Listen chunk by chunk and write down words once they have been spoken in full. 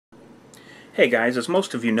Hey guys, as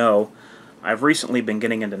most of you know, I've recently been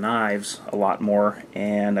getting into knives a lot more,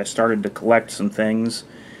 and I started to collect some things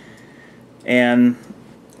and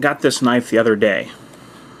got this knife the other day.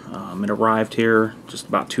 It arrived here just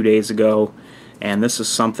about 2 days ago, and this is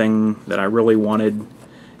something that I really wanted,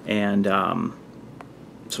 and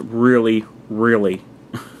it's a really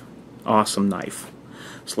awesome knife.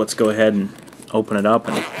 So let's go ahead and open it up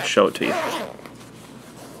and show it to you.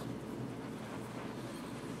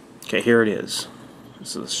 Okay, here it is.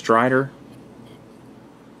 This is a Strider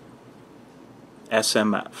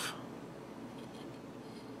SMF.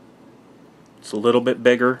 It's a little bit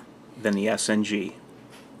bigger than the SNG.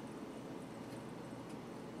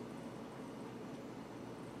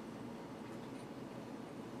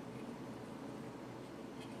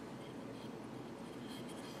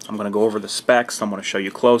 I'm going to go over the specs. I'm going to show you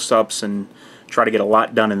close-ups and try to get a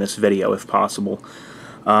lot done in this video if possible.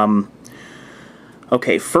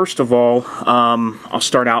 Okay, first of all, I'll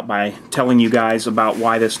start out by telling you guys about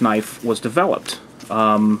why this knife was developed.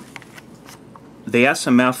 The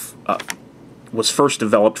SMF was first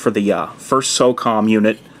developed for the 1st SOCOM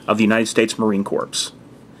unit of the United States Marine Corps.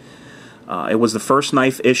 It was the first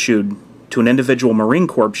knife issued to an individual Marine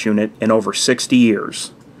Corps unit in over 60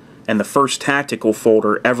 years, and the first tactical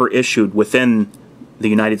folder ever issued within the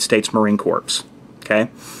United States Marine Corps. Okay?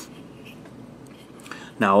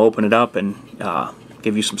 Now I'll open it up and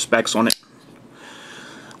give you some specs on it.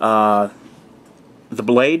 The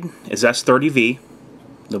blade is S30V.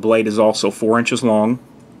 The blade is also 4 inches long,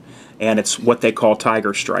 and it's what they call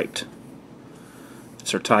tiger striped.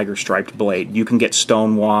 It's their tiger striped blade. You can get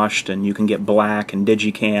stone washed, and you can get black and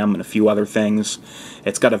digicam and a few other things.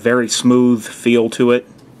 It's got a very smooth feel to it,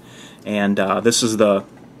 and this is the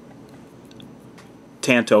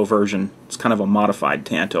Tanto version. It's kind of a modified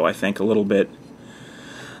Tanto, I think, a little bit.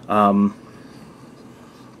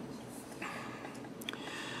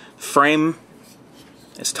 Frame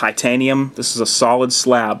is titanium. This is a solid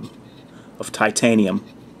slab of titanium,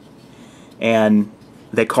 and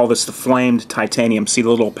they call this the flamed titanium. See the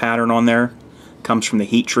little pattern on there? Comes from the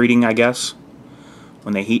heat treating, I guess,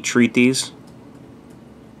 when they heat treat these.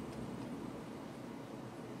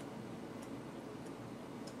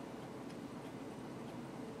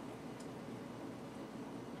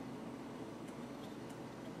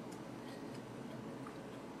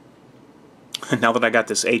 Now that I got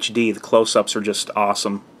this HD, the close-ups are just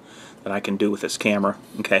awesome that I can do with this camera.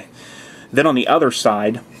 Okay. Then on the other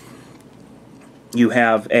side, you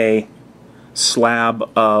have a slab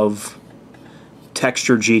of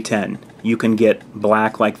texture G10. You can get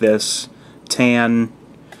black like this, tan,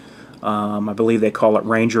 I believe they call it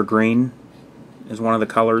Ranger Green is one of the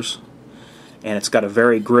colors, and it's got a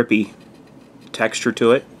very grippy texture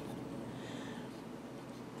to it.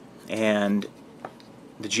 And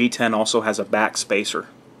the G10 also has a back spacer.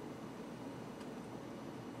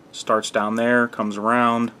 Starts down there, comes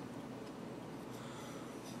around.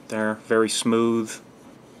 There, very smooth.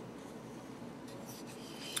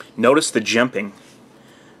 Notice the jimping.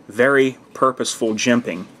 Very purposeful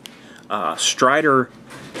jimping. Strider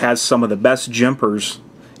has some of the best jimpers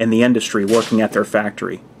in the industry working at their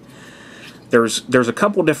factory. There's a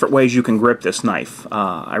couple different ways you can grip this knife.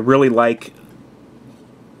 I really like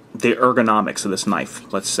the ergonomics of this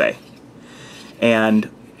knife, let's say. And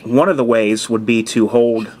one of the ways would be to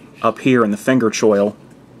hold up here in the finger choil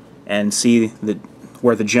and see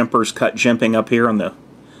where the jimpers cut jimping up here on the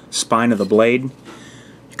spine of the blade.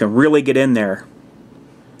 You can really get in there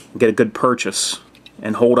and get a good purchase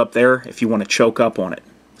and hold up there if you want to choke up on it,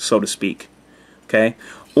 so to speak. Okay?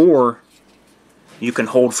 Or you can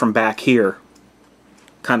hold from back here,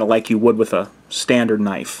 kind of like you would with a standard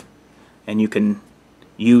knife, and you can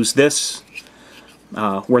use this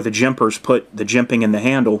where the jimpers put the jimping in the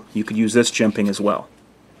handle. You could use this jimping as well.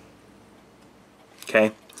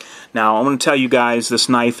 Okay, now I'm going to tell you guys this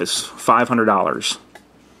knife is $500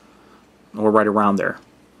 or right around there,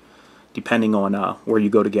 depending on where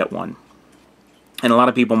you go to get one. And a lot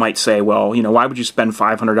of people might say, well, you know, why would you spend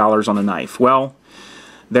 $500 on a knife? Well,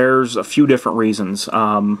 there's a few different reasons.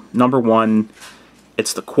 Number one,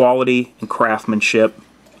 it's the quality and craftsmanship,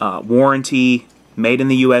 warranty, made in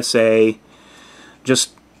the USA,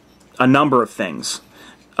 just a number of things.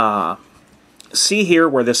 See here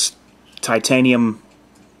where this titanium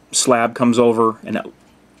slab comes over, and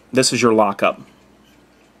this is your lockup.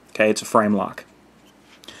 Okay, it's a frame lock.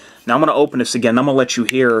 Now I'm going to open this again. I'm going to let you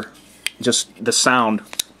hear just the sound.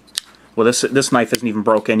 Well, this knife isn't even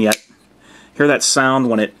broken yet. Hear that sound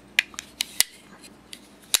when it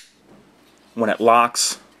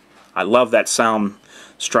locks. I love that sound.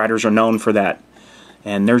 Striders are known for that.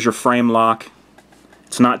 And there's your frame lock.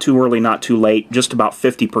 It's not too early, not too late, just about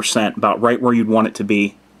 50%, about right where you'd want it to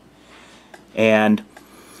be. And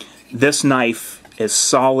this knife is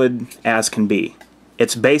solid as can be.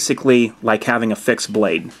 It's basically like having a fixed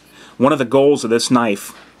blade. One of the goals of this knife,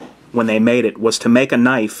 when they made it, was to make a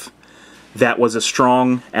knife that was as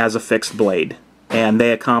strong as a fixed blade. And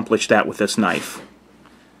they accomplished that with this knife.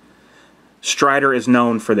 Strider is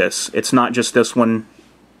known for this. It's not just this one.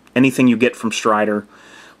 Anything you get from Strider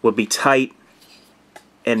will be tight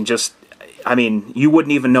and just, I mean, you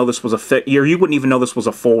wouldn't even know this was you wouldn't even know this was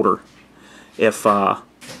a folder if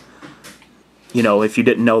you know, if you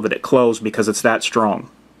didn't know that it closed, because it's that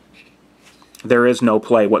strong. There is no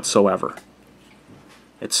play whatsoever.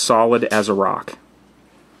 It's solid as a rock.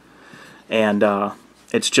 And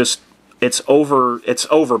it's just, it's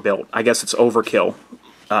overbuilt. I guess it's overkill.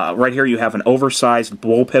 Right here you have an oversized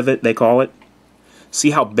bull pivot, they call it.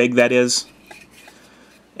 See how big that is?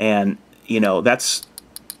 And, you know, that's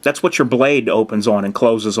what your blade opens on and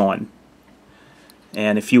closes on.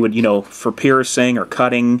 And if you would, you know, for piercing or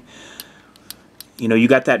cutting, you know, you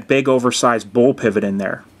got that big oversized bull pivot in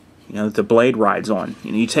there, you know, that the blade rides on.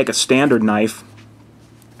 You know, you take a standard knife,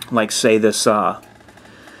 like say this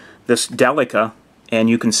this Delica, and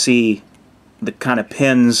you can see the kind of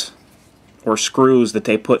pins or screws that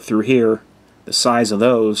they put through here, the size of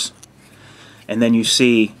those, and then you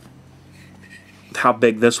see how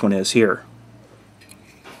big this one is here.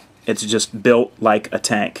 It's just built like a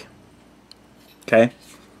tank. Okay?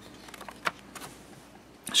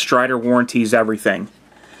 Strider warranties everything.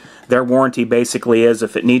 Their warranty basically is,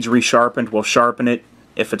 if it needs resharpened, we'll sharpen it.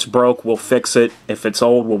 If it's broke, we'll fix it. If it's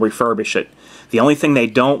old, we'll refurbish it. The only thing they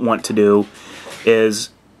don't want to do is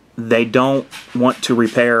they don't want to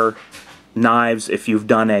repair knives if you've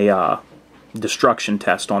done a destruction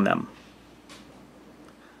test on them.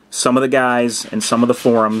 Some of the guys in some of the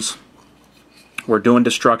forums were doing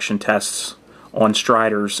destruction tests on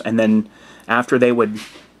Striders, and then after they would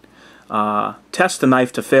test the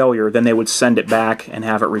knife to failure, then they would send it back and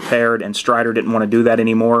have it repaired, and Strider didn't want to do that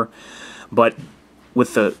anymore. But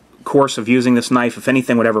with the course of using this knife, if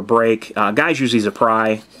anything would ever break, guys use these to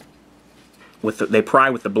pry. They pry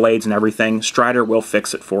with the blades and everything. Strider will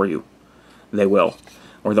fix it for you. They will.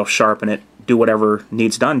 Or they'll sharpen it, do whatever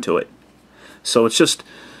needs done to it. So it's just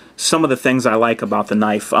some of the things I like about the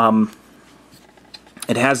knife.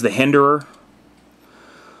 It has the Hinderer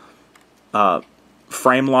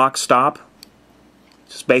frame lock stop.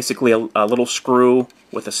 It's basically a little screw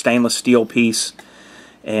with a stainless steel piece,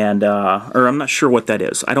 and or I'm not sure what that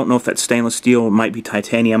is. I don't know if that's stainless steel. It might be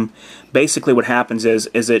titanium. Basically, what happens is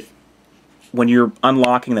it when you're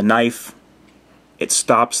unlocking the knife, it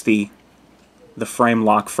stops the frame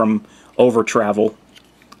lock from over travel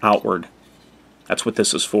outward. That's what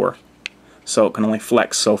this is for. So it can only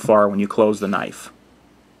flex so far when you close the knife.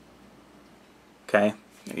 Okay,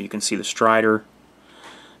 you can see the Strider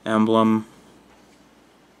emblem.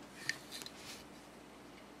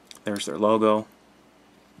 There's their logo.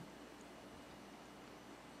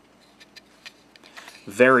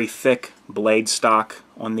 Very thick blade stock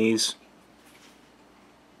on these.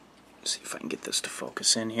 Let's see if I can get this to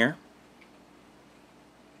focus in here.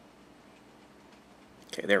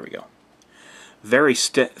 Okay, there we go. Very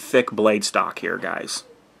thick blade stock here, guys.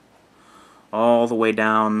 All the way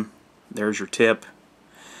down. There's your tip.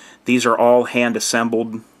 These are all hand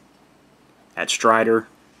assembled at Strider.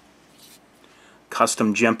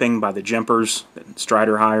 Custom jimping by the jimpers that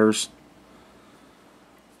Strider hires.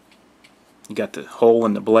 You got the hole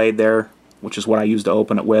in the blade there, which is what I use to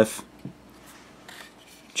open it with.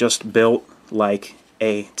 Just built like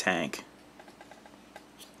a tank.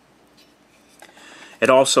 It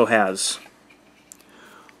also has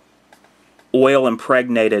oil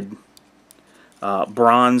impregnated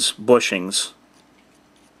bronze bushings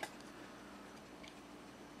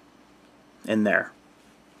in there.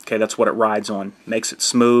 Okay, that's what it rides on. Makes it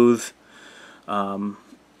smooth.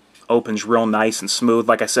 Opens real nice and smooth.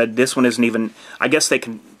 Like I said, this one isn't even, I guess they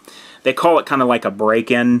call it kind of like a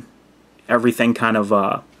break-in. Everything kind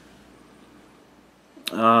of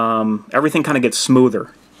gets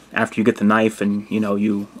smoother after you get the knife and, you know,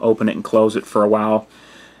 you open it and close it for a while.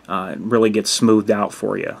 It really gets smoothed out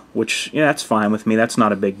for you, which, yeah, that's fine with me. That's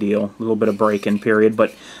not a big deal. A little bit of break-in period,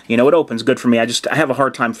 but, you know, it opens good for me. I have a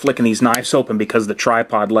hard time flicking these knives open because the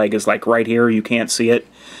tripod leg is like right here. You can't see it,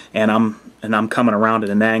 and I'm coming around at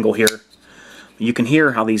an angle here. You can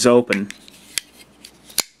hear how these open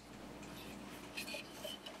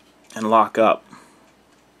and lock up.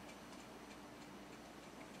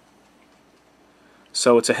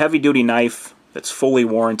 So it's a heavy-duty knife that's fully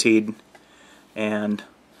warranted, and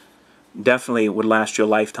Definitely would last you a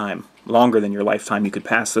lifetime, longer than your lifetime. You could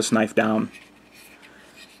pass this knife down.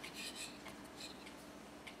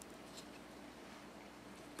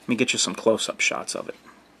 Let me get you some close-up shots of it.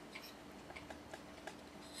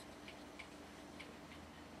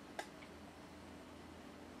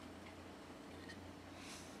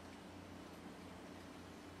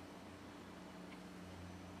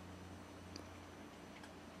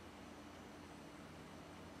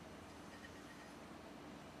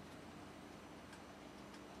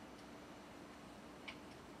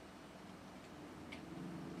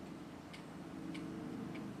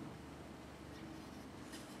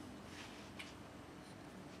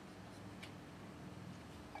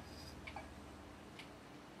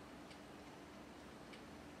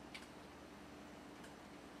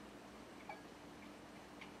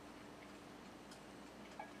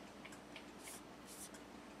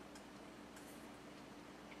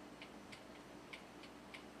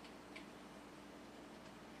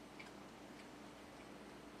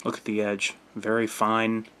 Look at the edge. Very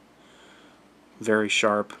fine, very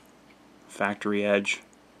sharp, factory edge.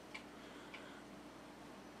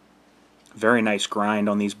 Very nice grind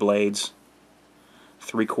on these blades.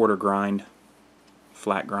 3/4 grind,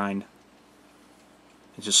 flat grind.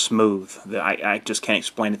 It's just smooth. I just can't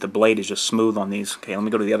explain it. The blade is just smooth on these. Okay, let me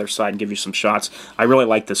go to the other side and give you some shots. I really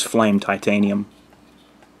like this flame titanium.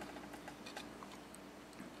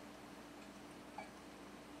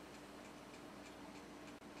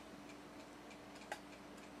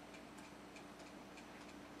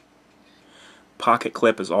 Pocket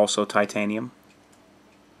clip is also titanium.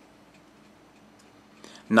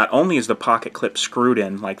 Not only is the pocket clip screwed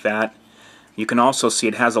in like that, you can also see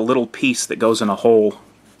it has a little piece that goes in a hole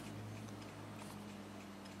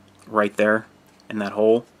right there in that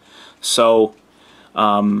hole. So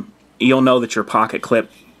you'll know that your pocket clip,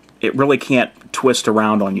 it really can't twist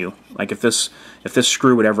around on you. Like if this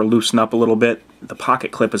screw would ever loosen up a little bit, the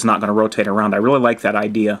pocket clip is not going to rotate around. I really like that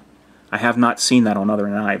idea. I have not seen that on other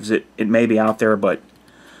knives. It may be out there, but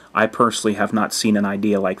I personally have not seen an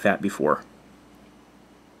idea like that before.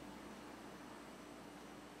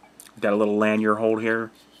 Got a little lanyard hold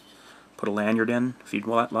here. Put a lanyard in if you'd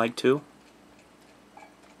like to.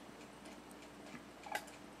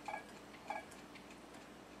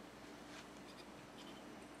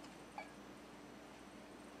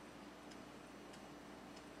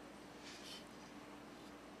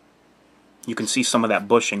 You can see some of that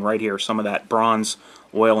bushing right here, some of that bronze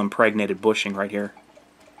oil impregnated bushing right here.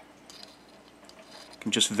 You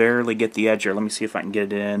can just barely get the edge here. Let me see if I can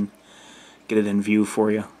get it in view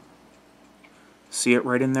for you. See it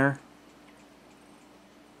right in there?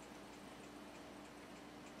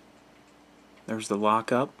 There's the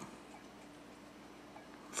lockup,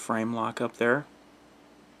 frame lockup there.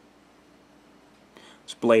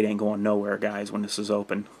 This blade ain't going nowhere, guys, when this is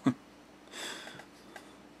open.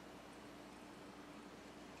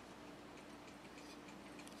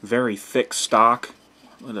 Very thick stock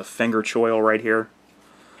with a finger choil right here.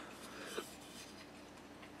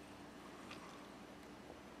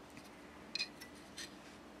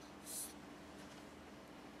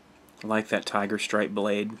 I like that tiger stripe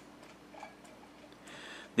blade.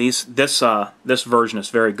 This version is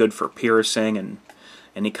very good for piercing and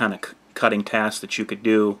any kind of cutting task that you could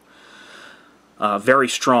do. Very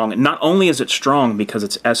strong. Not only is it strong because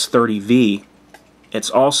it's S30V, it's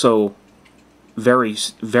also very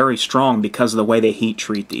strong because of the way they heat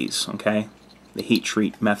treat these. Okay, the heat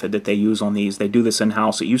treat method that they use on these. They do this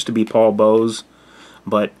in-house. It used to be Paul Bowes,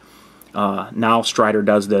 but now Strider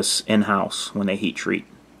does this in-house when they heat treat.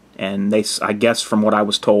 And I guess from what I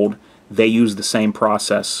was told, they use the same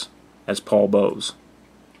process as Paul Bowes.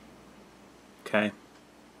 Okay.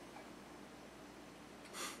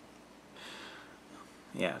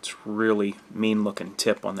 Yeah, it's really mean looking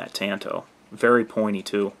tip on that Tanto. Very pointy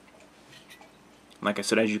too. Like I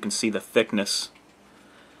said, as you can see, the thickness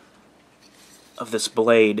of this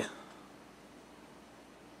blade.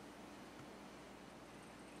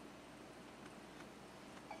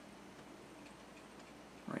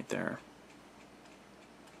 Right there.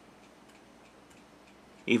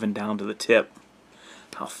 Even down to the tip.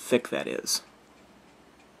 How thick that is.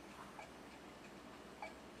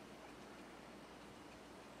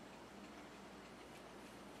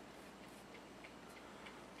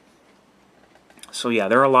 So yeah,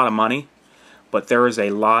 they're a lot of money, but there is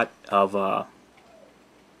a lot of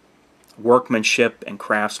workmanship and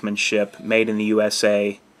craftsmanship made in the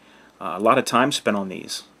USA. A lot of time spent on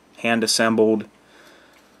these, hand assembled.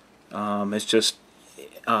 It's just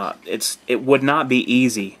it would not be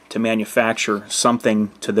easy to manufacture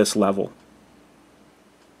something to this level.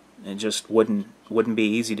 It just wouldn't be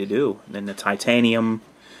easy to do. And the titanium,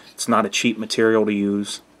 it's not a cheap material to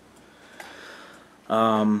use.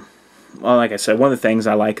 Well, like I said, one of the things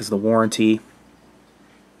I like is the warranty.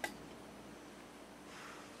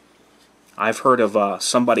 I've heard of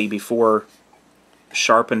somebody before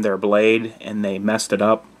sharpened their blade and they messed it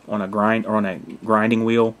up on a grinding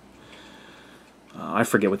wheel. I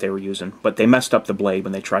forget what they were using, but they messed up the blade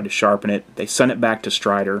when they tried to sharpen it. They sent it back to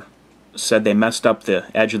Strider, said they messed up the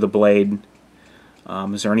edge of the blade.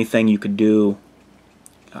 Is there anything you could do,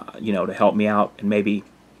 to help me out and maybe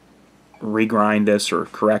regrind this or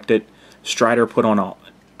correct it? Strider put on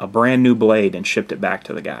a brand new blade and shipped it back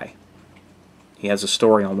to the guy. He has a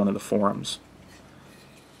story on one of the forums.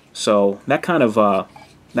 So that kind of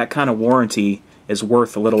warranty is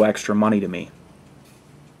worth a little extra money to me.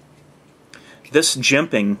 This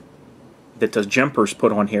jimping that the jimpers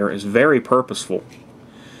put on here is very purposeful.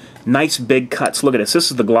 Nice big cuts. Look at this. This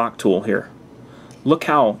is the Glock tool here. Look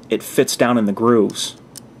how it fits down in the grooves.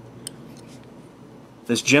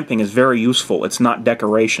 This jimping is very useful. It's not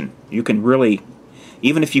decoration. You can really,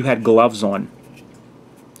 even if you had gloves on,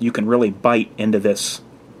 you can really bite into this,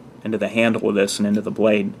 into the handle of this and into the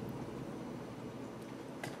blade.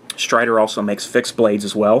 Strider also makes fixed blades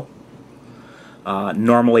as well.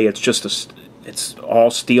 Normally it's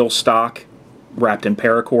all steel stock wrapped in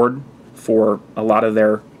paracord for a lot of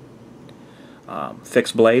their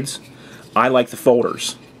fixed blades. I like the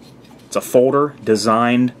folders. It's a folder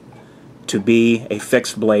designed to be a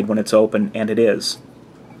fixed blade when it's open, and it is.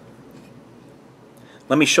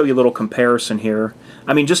 Let me show you a little comparison here.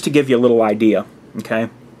 I mean, just to give you a little idea, okay?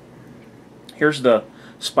 Here's the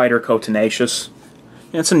Spyderco Tenacious.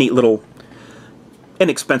 It's a neat little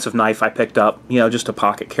inexpensive knife I picked up, just a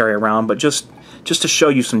pocket carry around, but just to show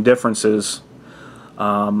you some differences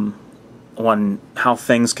on how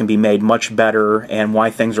things can be made much better and why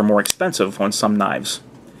things are more expensive on some knives.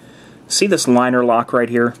 See this liner lock right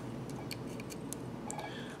here?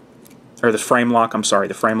 Or the frame lock, I'm sorry,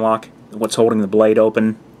 the frame lock, what's holding the blade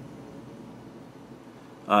open.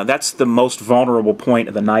 That's the most vulnerable point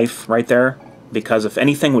of the knife right there, because if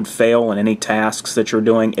anything would fail in any tasks that you're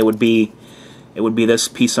doing, it would be this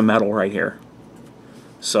piece of metal right here.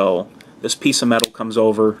 So this piece of metal comes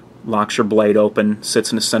over, locks your blade open,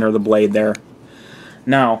 sits in the center of the blade there.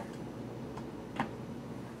 Now,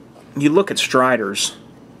 you look at Striders,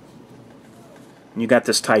 and you got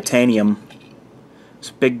this titanium,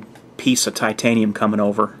 this big piece of titanium coming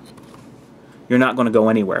over. You're not going to go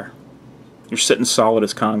anywhere. You're sitting solid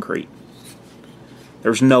as concrete.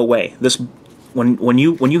 There's no way. This when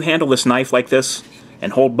you handle this knife like this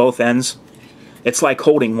and hold both ends, it's like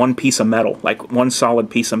holding one piece of metal, like one solid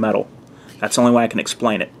piece of metal. That's the only way I can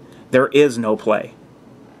explain it. There is no play.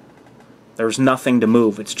 There's nothing to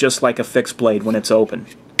move. It's just like a fixed blade when it's open.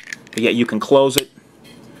 But yet you can close it,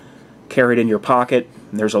 carry it in your pocket.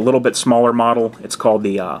 There's a little bit smaller model. It's called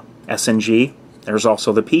the SNG. There's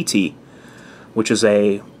also the PT, which is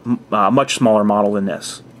a much smaller model than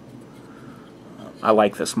this. I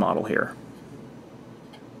like this model here.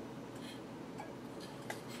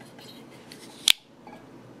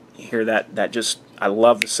 You hear that just, I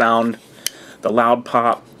love the sound, the loud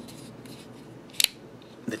pop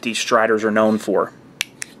that these Striders are known for.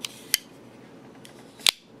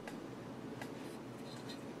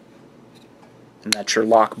 And that's your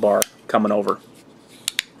lock bar coming over.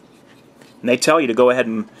 And they tell you to go ahead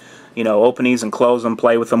and, open these and close them,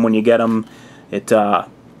 play with them when you get them. It kind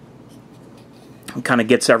of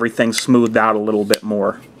gets everything smoothed out a little bit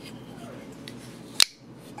more.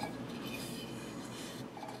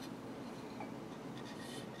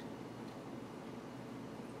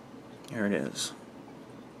 There it is.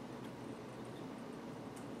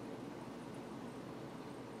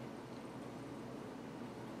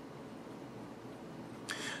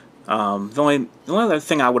 The only other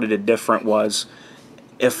thing I would have did different was,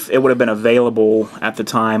 if it would have been available at the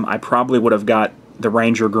time, I probably would have got the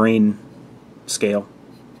Ranger Green scale.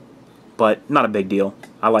 But not a big deal.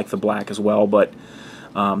 I like the black as well, but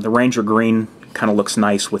the Ranger Green kind of looks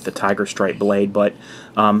nice with the Tiger Stripe blade, but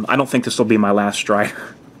I don't think this will be my last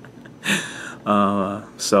Strider.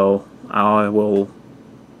 So I will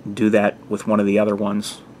do that with one of the other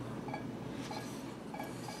ones.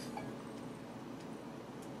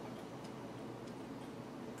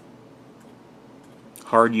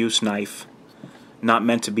 Hard use knife, not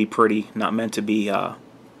meant to be pretty, not meant to be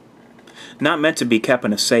kept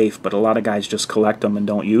in a safe, but a lot of guys just collect them and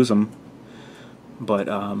don't use them. But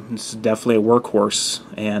this is definitely a workhorse,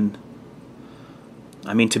 and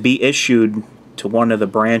I mean, to be issued to one of the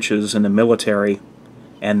branches in the military,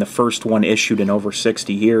 and the first one issued in over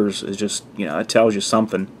 60 years is just, it tells you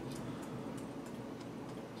something.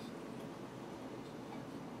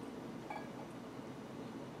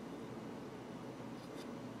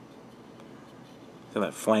 So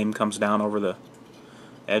that flame comes down over the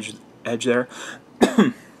edge there.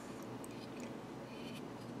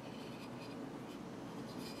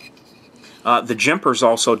 The jimpers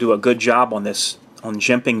also do a good job on this, on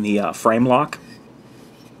jimping the frame lock.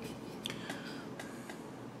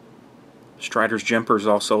 Strider's jimpers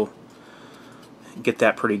also get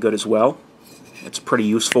that pretty good as well. It's pretty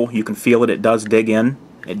useful. You can feel it. It does dig in.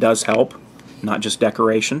 It does help, not just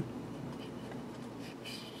decoration.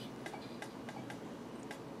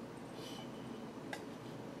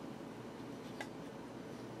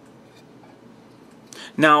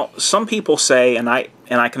 Now, some people say, and I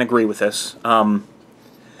can agree with this,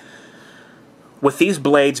 with these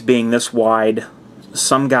blades being this wide,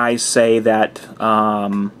 some guys say that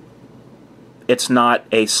it's not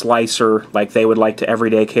a slicer like they would like to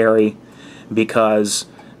everyday carry, because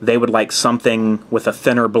they would like something with a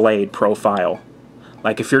thinner blade profile.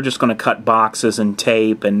 Like if you're just going to cut boxes and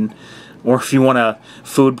tape, or if you want to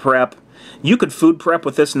food prep, you could food prep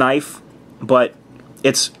with this knife, but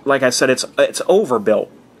it's, like I said, it's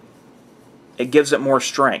overbuilt. It gives it more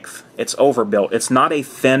strength. It's overbuilt. It's not a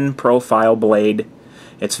thin profile blade.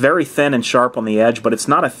 It's very thin and sharp on the edge, but it's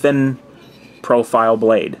not a thin profile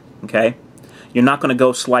blade. Okay, you're not going to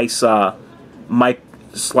go slice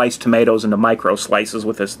tomatoes into micro slices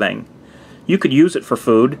with this thing. You could use it for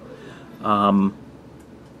food. You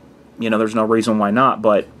know, there's no reason why not,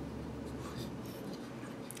 but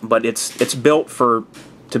it's built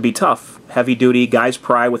to be tough, heavy duty. Guys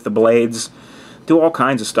pry with the blades, do all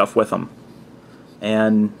kinds of stuff with them,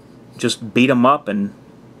 and just beat them up, and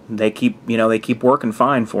they keep working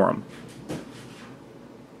fine for them.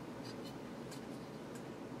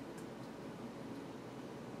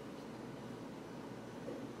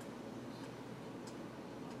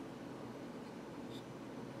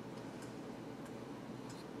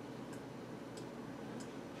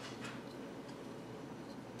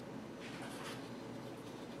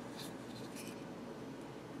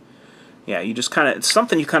 Yeah, you just kind of, it's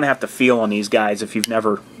something you kind of have to feel on these guys if you've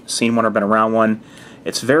never seen one or been around one.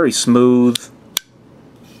 It's very smooth.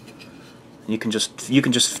 You can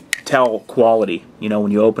just tell quality, you know,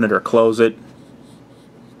 when you open it or close it.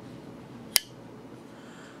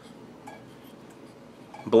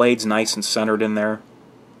 Blade's nice and centered in there.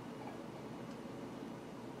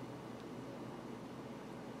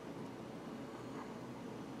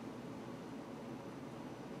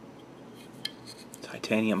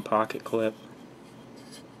 Titanium pocket clip.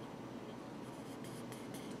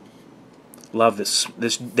 Love this.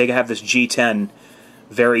 They have this G10,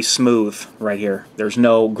 very smooth right here. There's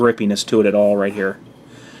no grippiness to it at all right here.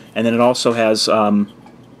 And then it also has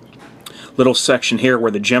little section here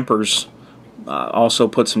where the jimpers also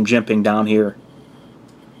put some jimping down here.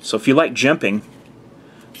 So if you like jimping,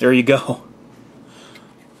 there you go.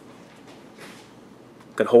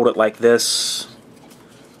 Could hold it like this,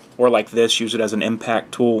 or like this. Use it as an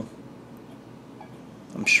impact tool,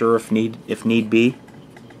 I'm sure, if need be.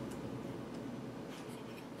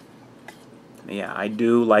 Yeah, I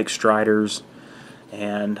do like Striders,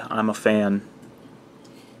 and I'm a fan.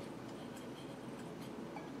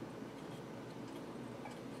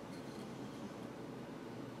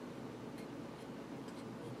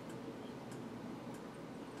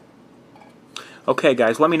 Okay,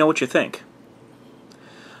 guys, let me know what you think.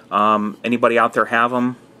 Anybody out there have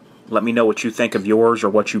them? Let me know what you think of yours or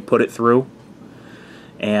what you put it through.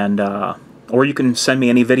 And or you can send me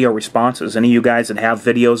any video responses. Any of you guys that have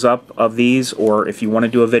videos up of these, or if you want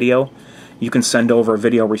to do a video, you can send over a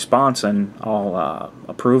video response and I'll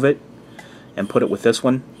approve it and put it with this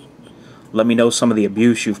one. Let me know some of the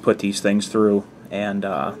abuse you've put these things through, and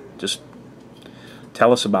just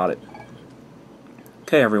tell us about it.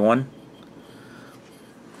 Okay, everyone.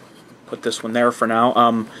 Put this one there for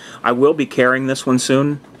now. I will be carrying this one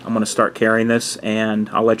soon. I'm going to start carrying this, and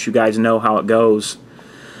I'll let you guys know how it goes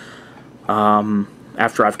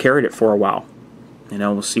after I've carried it for a while. You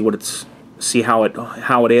know, we'll see how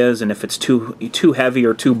it is, and if it's too heavy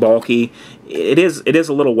or too bulky. It is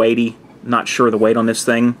a little weighty. Not sure the weight on this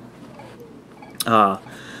thing.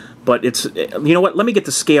 But it's, you know what? Let me get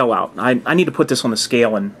the scale out. I need to put this on the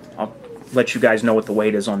scale, and I'll let you guys know what the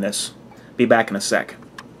weight is on this. Be back in a sec.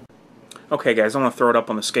 Okay, guys, I'm going to throw it up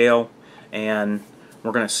on the scale, and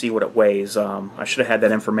we're going to see what it weighs. I should have had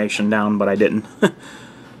that information down, but I didn't. There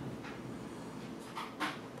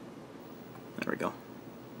we go.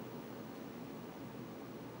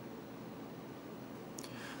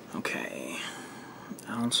 Okay,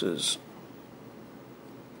 ounces.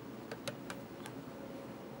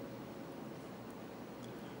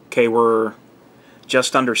 Okay, we're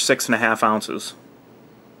just under 6.5 ounces.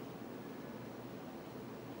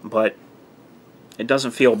 But It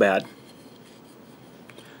doesn't feel bad.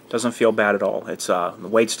 Doesn't feel bad at all. It's the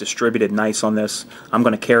weight's distributed nice on this. I'm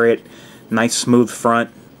going to carry it nice smooth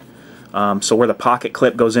front. So where the pocket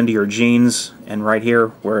clip goes into your jeans, and right here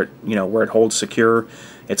where it holds secure,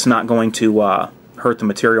 it's not going to hurt the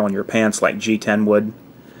material in your pants like G10 would.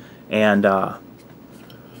 And I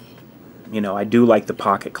do like the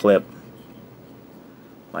pocket clip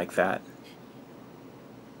like that.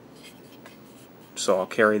 So I'll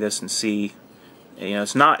carry this and see.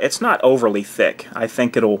 It's not overly thick. I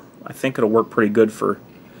think it'll work pretty good for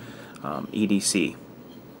EDC.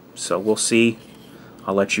 So we'll see.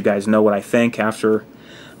 I'll let you guys know what I think after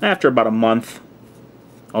about a month.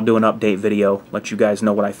 I'll do an update video, let you guys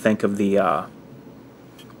know what I think of the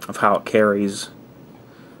of how it carries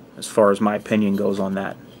as far as my opinion goes on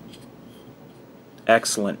that.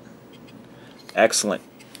 Excellent, excellent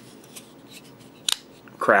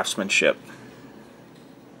craftsmanship,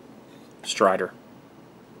 Strider.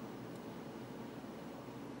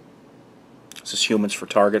 This is Humans for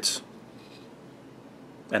Targets,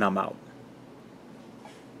 and I'm out.